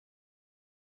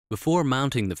Before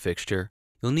mounting the fixture,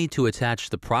 you'll need to attach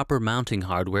the proper mounting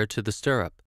hardware to the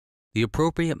stirrup. The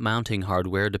appropriate mounting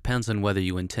hardware depends on whether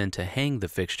you intend to hang the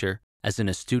fixture, as in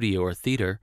a studio or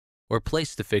theater, or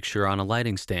place the fixture on a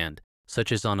lighting stand,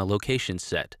 such as on a location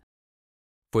set.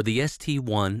 For the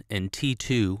ST1 and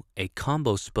T2, a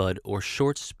combo spud or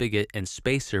short spigot and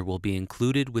spacer will be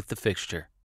included with the fixture.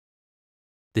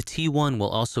 The T1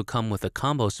 will also come with a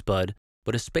combo spud,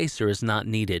 but a spacer is not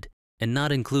needed and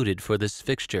not included for this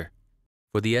fixture.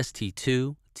 For the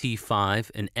ST2,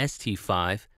 T5, and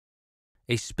ST5,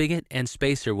 a spigot and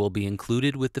spacer will be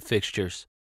included with the fixtures.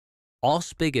 All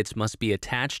spigots must be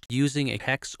attached using a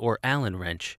hex or Allen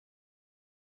wrench.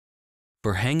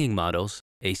 For hanging models,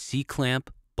 a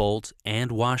C-clamp, bolt,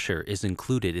 and washer is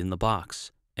included in the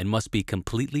box and must be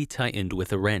completely tightened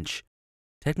with a wrench.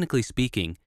 Technically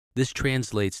speaking, this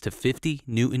translates to 50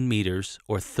 Newton meters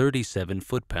or 37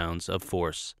 foot-pounds of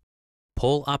force.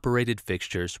 Pole-operated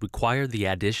fixtures require the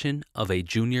addition of a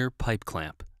junior pipe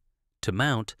clamp. To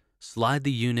mount, slide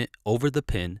the unit over the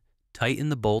pin, tighten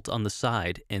the bolt on the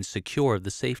side, and secure the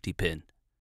safety pin.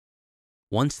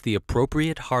 Once the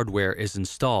appropriate hardware is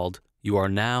installed, you are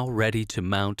now ready to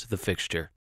mount the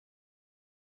fixture.